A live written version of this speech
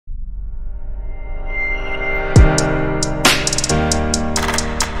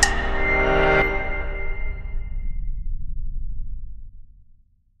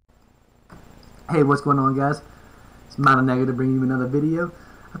Hey, what's going on, guys? It's Mono Negative bringing you another video.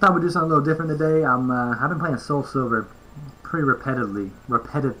 I thought we'd do something a little different today. I've been playing Soul Silver pretty repetitively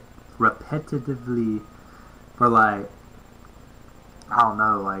for like, I don't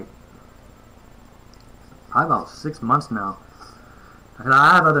know, like probably about 6 months now.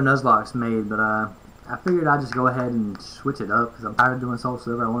 I have other Nuzlocks made, but I figured I'd just go ahead and switch it up because I'm tired of doing Soul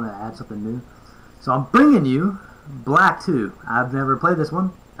Silver. I want to add something new. So I'm bringing you Black 2. I've never played this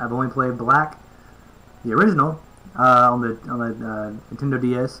one. I've only played Black, the original, on the Nintendo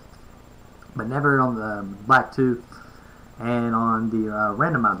DS, but never on the Black 2 and on the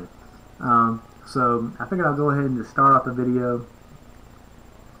Randomizer. So I figured I'll go ahead and just start off the video,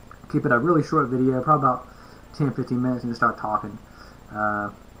 keep it a really short video, probably about 10-15 minutes, and just start talking.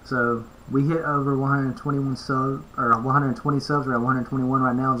 So we hit over 121 subs, or 120 subs. We're at 121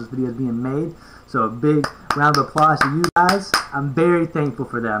 right now. This video is being made. So a big round of applause to you guys. I'm very thankful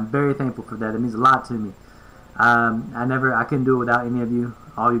for that. I'm very thankful for that. It means a lot to me. I couldn't do it without any of you.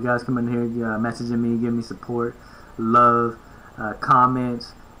 All you guys coming here, messaging me, giving me support, love,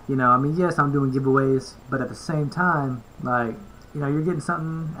 comments. You know, I mean, yes, I'm doing giveaways, but at the same time, like, you know, you're getting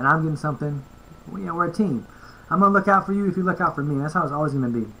something and I'm getting something. You know, we're a team. I'm gonna look out for you if you look out for me. That's how it's always gonna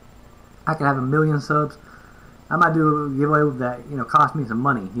be. I could have 1 million subs. I might do a giveaway that, you know, cost me some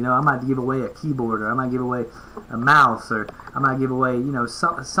money. You know, I might give away a keyboard, or I might give away a mouse, or I might give away, you know,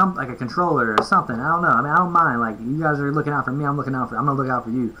 some like a controller or something. I don't know. I mean, I don't mind. Like, you guys are looking out for me. I'm gonna look out for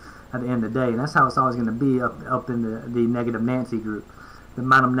you at the end of the day, and that's how it's always gonna be up in the Negative Nancy group, the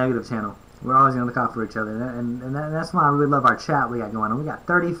Mono Negative channel. We're always gonna look out for each other, and that's why I really love our chat we got going on. We got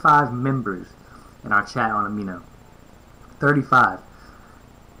 35 members in our chat on Amino. 35.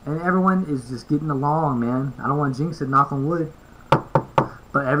 And everyone is just getting along, man. I don't want to jinx it, knock on wood.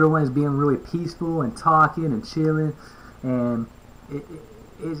 But everyone is being really peaceful and talking and chilling. And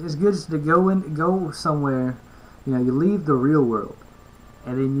it's good just to go somewhere. You know, you leave the real world,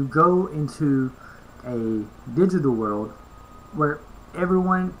 and then you go into a digital world where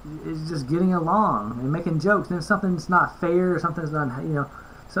everyone is just getting along and making jokes. And if something's not fair or something's not, you know,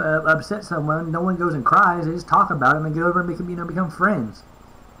 so upset someone, no one goes and cries. They just talk about it and they get over and become friends.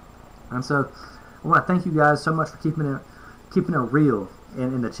 And so I want to thank you guys so much for keeping it real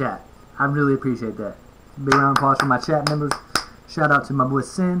in the chat. I really appreciate that. Big round of applause for my chat members. Shout out to my boy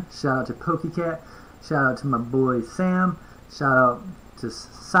Sin. Shout out to PokeCat. Shout out to my boy Sam. Shout out to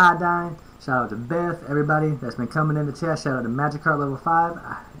Sidine. Shout out to Beth. Everybody that's been coming in the chat. Shout out to Magikarp Level 5.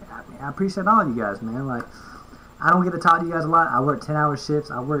 I appreciate all you guys, man. Like, I don't get to talk to you guys a lot. I work 10-hour shifts.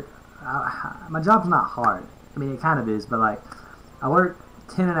 My job's not hard. I mean, it kind of is, but like, I work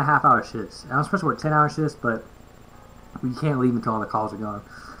 10.5-hour shifts. I'm supposed to work 10-hour shifts, but we can't leave until all the calls are gone.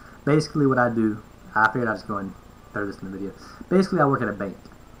 Basically, what I do, I figured I'd just go and throw this in the video. Basically, I work at a bank.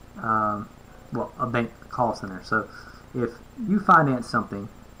 Well, a bank call center. So, if you finance something,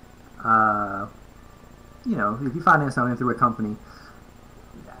 you know, if you finance something through a company,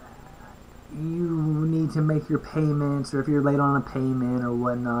 you need to make your payments, or if you're late on a payment or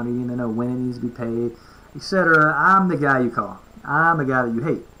whatnot, or you need to know when it needs to be paid, etc. I'm the guy you call. I'm the guy that you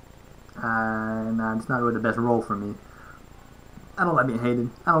hate. And it's not really the best role for me. I don't like being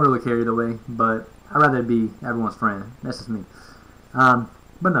hated. I don't really care either way, but I'd rather be everyone's friend. That's just me. But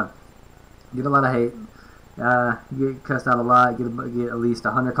no, get a lot of hate. Get cussed out a lot. Get at least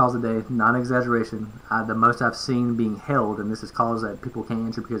 100 calls a day. Not an exaggeration. The most I've seen being held, and this is calls that people can't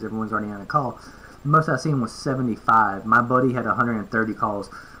answer because everyone's already on a call. The most I've seen was 75. My buddy had 130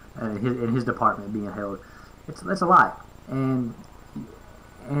 calls in his department being held. That's a lot. And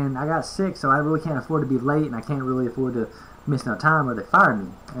I got sick, so I really can't afford to be late, and I can't really afford to miss no time, or they fired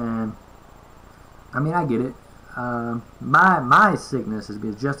me. And I mean, I get it. My sickness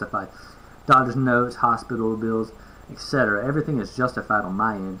is justified. Doctor's notes, hospital bills, etc. Everything is justified on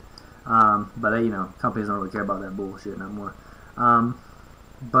my end. But you know, companies don't really care about that bullshit no more.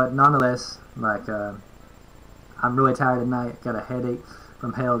 But nonetheless, like, I'm really tired tonight. Got a headache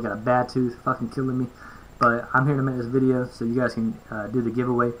from hell. Got a bad tooth, fucking killing me. But I'm here to make this video so you guys can do the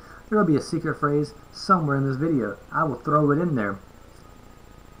giveaway. There will be a secret phrase somewhere in this video. I will throw it in there,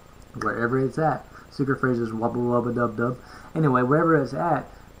 wherever it's at. Secret phrase is wubba wubba dub dub. Anyway, wherever it's at,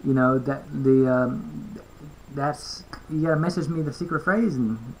 you know, that's, you gotta message me the secret phrase,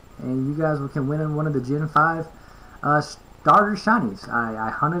 and you guys can win one of the Gen 5 starter shinies.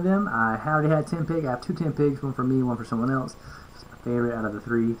 I hunted them. I already had 10 pigs. I have 2 10 pigs, one for me, one for someone else. It's my favorite out of the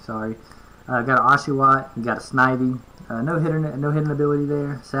 3. Sorry. Got an Oshawott, got a Snivy. No hidden ability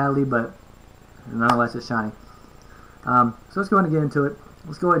there, sadly, but nonetheless it's shiny. So let's go ahead and get into it.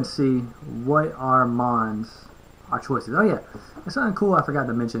 Let's go ahead and see what our choices. Oh yeah, and something cool I forgot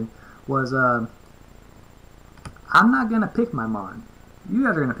to mention was I'm not going to pick my Mon. You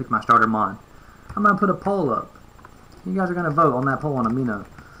guys are going to pick my starter Mon. I'm going to put a poll up. You guys are going to vote on that poll on Amino.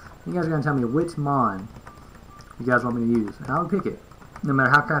 You guys are going to tell me which Mon you guys want me to use. And I'll pick it, no matter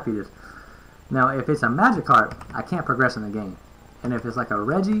how crappy it is. Now, if it's a Magikarp, I can't progress in the game. And if it's like a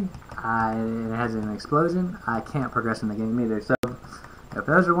Reggie, it has an explosion, I can't progress in the game either. So, if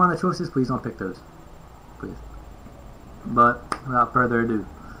those are one of the choices, please don't pick those. Please. But, without further ado,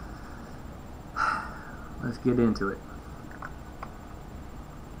 let's get into it.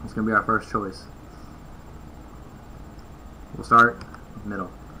 It's going to be our first choice. We'll start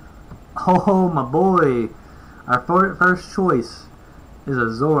middle. Oh, my boy! Our first choice is a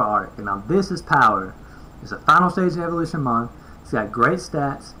Zoroark. And now this is power. It's a final stage evolution Mon. It's got great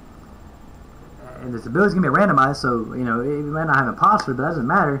stats. And its ability is going to be randomized, so, you know, it might not have imposter, but that doesn't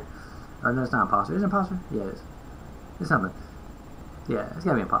matter. Or no, it's not imposter. Is it imposter? Yeah, it is. It's something. Yeah, it's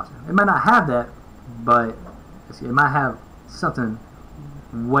got to be imposter. It might not have that, but it might have something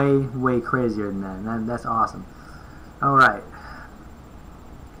way, way crazier than that. And that's awesome. Alright.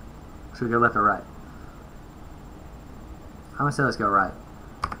 Should we go left or right? I'm going to say let's go right.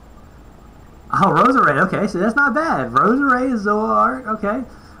 Oh, Roserade. Okay, so that's not bad. Roserade is Zoroark. Okay.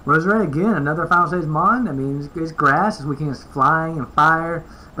 Roserade again, another final stage Mon. I mean, it's grass. It's weak against flying and fire,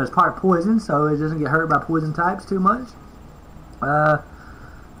 but it's part poison, so it doesn't get hurt by poison types too much.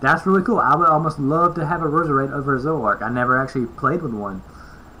 That's really cool. I would almost love to have a Roserade over a Zoroark. I never actually played with one.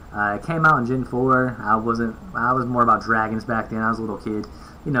 It came out in Gen 4. I was more about dragons back then. I was a little kid.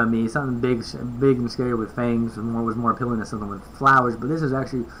 You know me, something big and scary with fangs was more appealing than something with flowers. But this is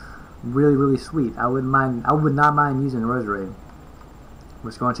actually really, really sweet. I would not mind using a Roserade.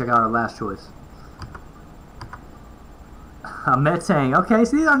 Let's go and check out our last choice. A Metang. Okay,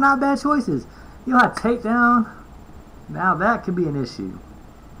 so these are not bad choices. You know how Takedown? Now that could be an issue.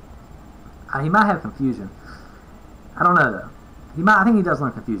 He might have Confusion. I don't know though. I think he does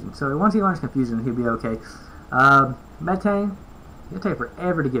learn Confusion. So once he learns Confusion, he'll be okay. Metang, it'll take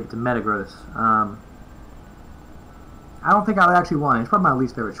forever to get to Metagross. I don't think I would actually want it. It's probably my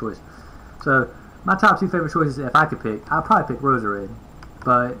least favorite choice. So my top two favorite choices, if I could pick, I'd probably pick Roserade.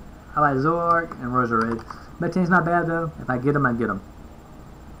 But I like Zoroark and Roserade. Metang's not bad though. If I get him, I get him.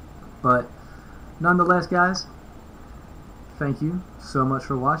 But nonetheless, guys, thank you so much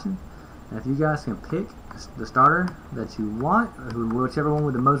for watching. And if you guys can pick the starter that you want, whichever one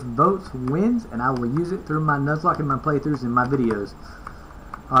with the most votes wins, and I will use it through my Nuzlock and my playthroughs and my videos.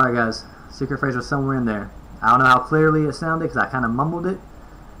 Alright guys, secret phrase was somewhere in there. I don't know how clearly it sounded because I kind of mumbled it.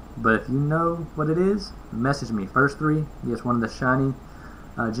 But if you know what it is, message me. First three, yes, one of the shiny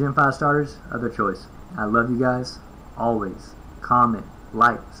Gen 5 starters, other choice. I love you guys. Always. Comment,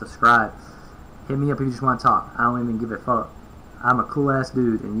 like, subscribe. Hit me up if you just want to talk. I don't even give a fuck. I'm a cool ass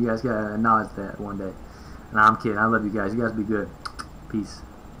dude, and you guys gotta acknowledge that one day. And I'm kidding. I love you guys. You guys be good. Peace.